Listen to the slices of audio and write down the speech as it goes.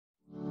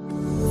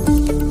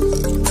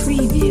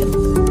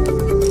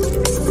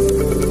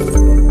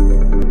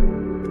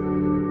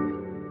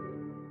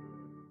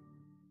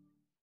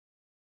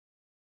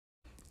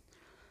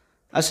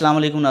अस्सलाम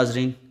वालेकुम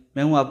नाजरीन,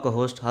 मैं हूं आपका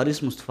होस्ट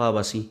हारिस मुस्तफ़ा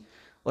अब्बासी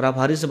और आप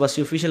हारिस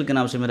अब्बासी ऑफिशियल के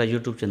नाम से मेरा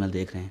यूट्यूब चैनल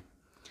देख रहे हैं।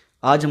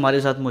 आज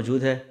हमारे साथ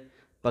मौजूद है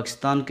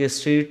पाकिस्तान के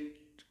स्ट्रीट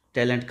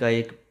टैलेंट का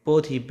एक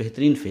बहुत ही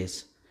बेहतरीन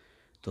फेस।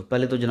 तो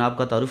पहले तो जनाब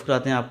का तारुफ़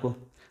कराते हैं आपको।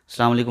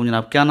 अस्सलाम वालेकुम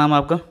जनाब, क्या नाम है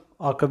आपका?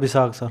 आकब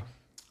इसाक सर।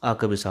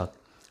 आकब इसाक।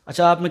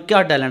 अच्छा, आप में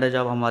क्या टैलेंट है जो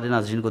आप हमारे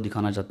नाजरीन को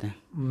दिखाना चाहते हैं?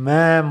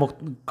 मैं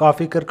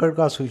काफ़ी क्रिकेट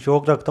का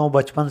शौक़ रखता हूँ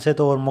बचपन से,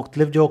 तो और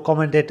मुख्तलिफ जो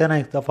कमेंटेटर हैं,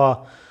 एक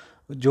दफ़ा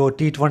जो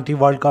T20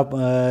 वर्ल्ड कप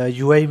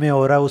यूएई में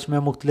हो रहा है उसमें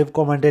मुख्तलिफ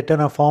कमेंटेटर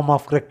हैं, फॉर्म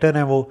ऑफ क्रिकेटर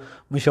हैं, वो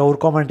मशहूर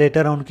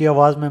कमेंटेटर हैं। उनकी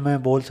आवाज़ में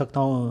मैं बोल सकता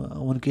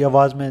हूँ, उनकी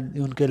आवाज़ में,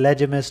 उनके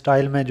लहजे में,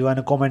 स्टाइल में जो है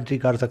ना कमेंट्री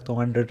कर सकता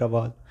हूँ 100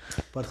 आवाज़।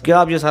 क्या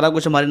आप ये सारा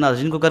कुछ हमारे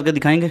नाजरीन को करके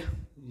दिखाएंगे?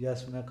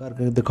 यस, मैं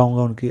करके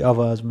दिखाऊंगा उनकी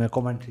आवाज़ में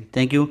कमेंट्री।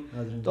 Thank you.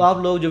 तो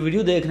आप लोग जो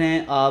वीडियो देख रहे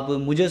हैं, आप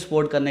मुझे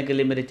सपोर्ट करने के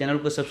लिए मेरे चैनल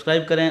को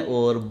सब्सक्राइब करें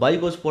और भाई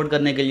को सपोर्ट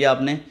करने के लिए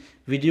आपने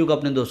वीडियो को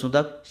अपने दोस्तों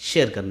तक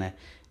शेयर करना है।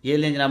 ये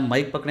लें जनाब,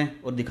 माइक पकड़ें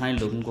और दिखाएं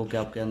लोगों को कि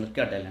आपके अंदर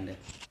क्या टैलेंट है।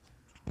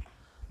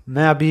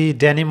 मैं अभी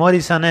डैनी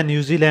मॉरिसन है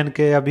न्यूजीलैंड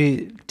के,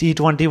 अभी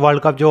T20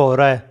 वर्ल्ड कप जो हो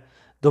रहा है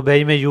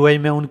दुबई में, यूएई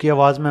में, उनकी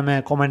आवाज़ में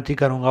मैं कमेंट्री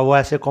करूँगा। वो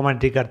ऐसे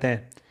कमेंट्री करते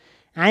हैं।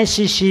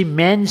 ICC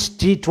Men's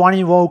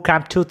T20 World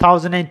Cup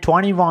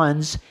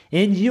 2021's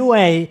in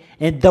UAE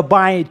in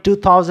Dubai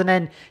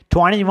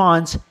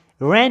 2021's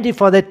ready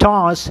for the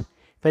toss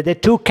for the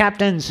two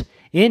captains,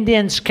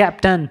 Indians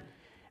captain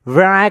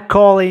Virat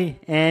Kohli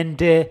and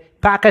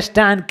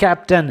Pakistan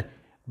captain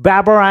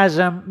Babar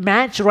Azam.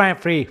 Match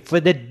referee for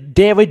the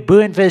David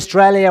Boone for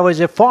Australia was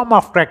a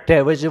former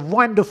cricketer, was a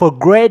wonderful,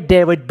 great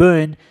David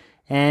Boone,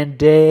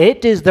 and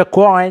it is the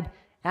quad.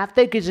 I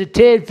think it's a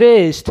third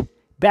first.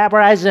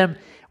 Babar Azam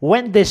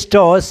win this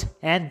toss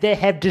and they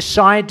have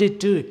decided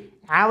to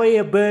away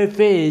a bird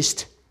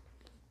first.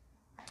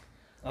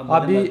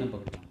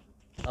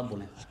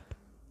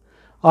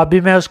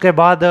 अभी मैं उसके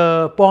बाद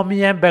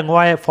पोम्मी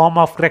Mbangwa form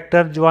of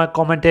cricketer जो है,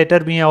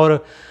 commentator भी हैं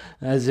और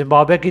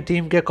Zimbabwe की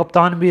टीम के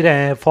कप्तान भी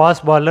रहे हैं,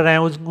 फास्ट बॉलर हैं,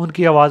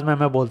 उनकी आवाज़ में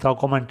मैं बोलता हूँ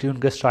कमेंट्री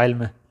उनके स्टाइल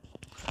में।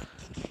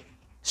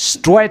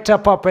 Straight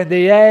up in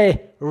the air,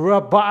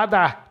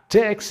 Rabada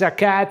takes a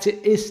catch.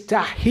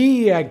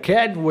 Istahi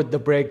again with the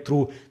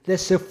breakthrough.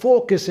 There's a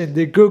focus in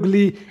the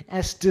googly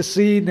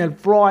Estasine and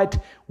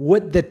Floyd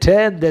with the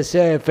turn the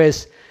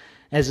surface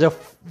as a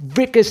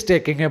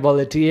wicket-taking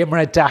ability.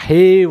 Imran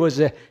Tahir was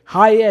the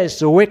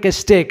highest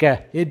wicket-taker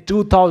in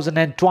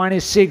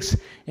 2026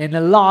 in the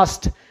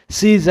last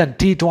season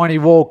T20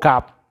 World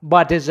Cup.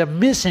 But as a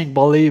missing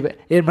believer,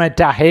 Imran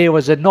Tahir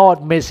was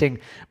not missing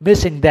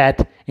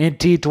that in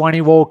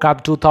T20 World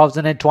Cup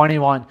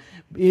 2021.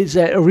 Is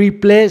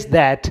replaced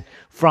that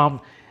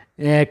from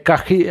the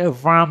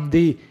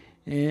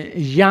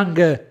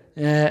younger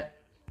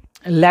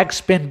leg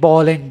spin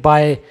bowling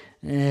by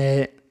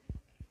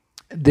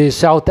the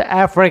South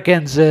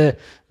Africans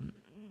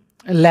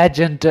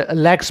legend.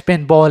 Leg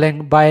spin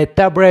bowling by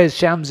Tabrez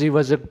Shamsi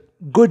was a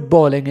good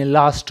bowling in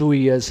last 2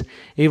 years.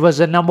 He was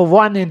a number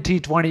 1 in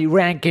T20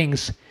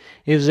 rankings.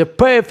 He was a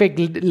perfect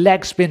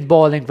leg spin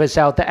bowling for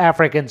South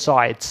African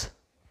sides.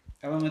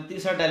 अब हमें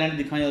तीसरा talent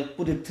दिखाएं और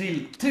पूरी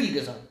thrill के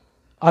साथ।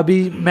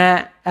 अभी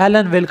मैं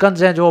एलन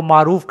विल्किंस हैं जो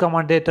मारूफ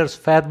कमेंटेटर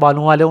सफ़ेद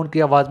बालों वाले, उनकी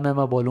आवाज़ में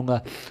मैं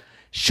बोलूँगा।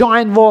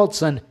 Shane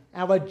Watson,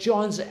 our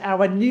Jones,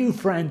 our new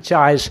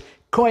franchise,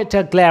 quite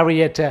a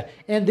gladiator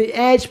in the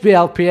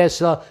HBL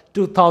PSL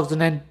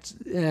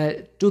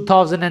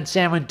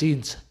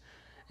 2017.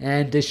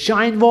 And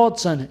Shane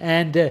Watson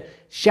and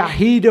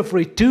Shahid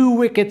Afridi, 2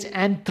 wickets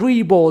and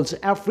 3 balls.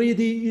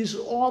 Afridi is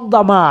on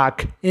the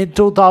mark in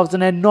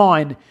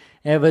 2009.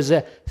 It was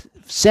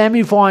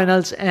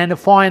semi-finals and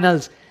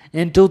finals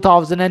in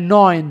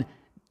 2009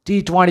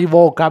 T20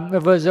 World Cup.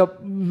 It was a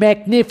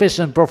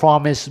magnificent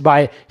performance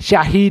by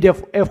Shahid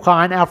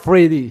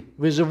Afridi. It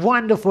was a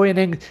wonderful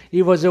inning.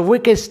 He was a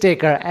wicket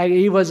taker.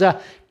 He was a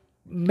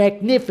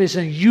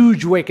magnificent,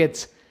 huge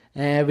wickets.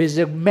 With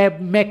a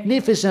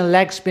magnificent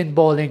leg spin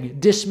bowling.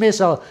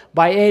 Dismissal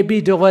by A.B.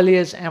 de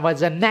Villiers and was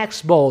the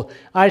next ball.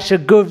 Arsha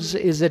Gufs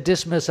is a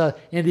dismissal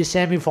in the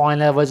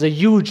semi-final. It was a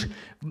huge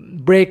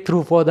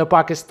breakthrough for the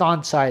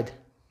Pakistan side.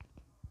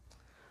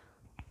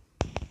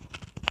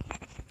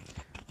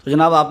 तो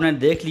जनाब आपने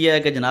देख लिया है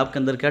कि जनाब के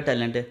अंदर क्या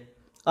टैलेंट है।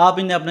 आप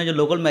इन्हें अपने जो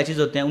लोकल मैचेस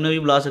होते हैं उन्हें भी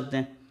बुला सकते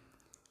हैं,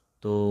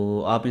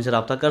 तो आप इनसे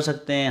रब्ता कर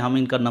सकते हैं। हम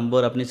इनका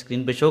नंबर अपनी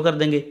स्क्रीन पे शो कर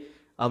देंगे,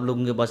 आप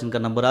लोगों के पास इनका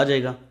नंबर आ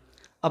जाएगा।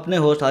 अपने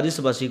होस्ट हारिस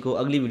अब्बासी को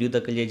अगली वीडियो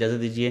तक के लिए इजाज़त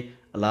दीजिए।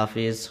 अल्लाह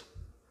हाफिज़।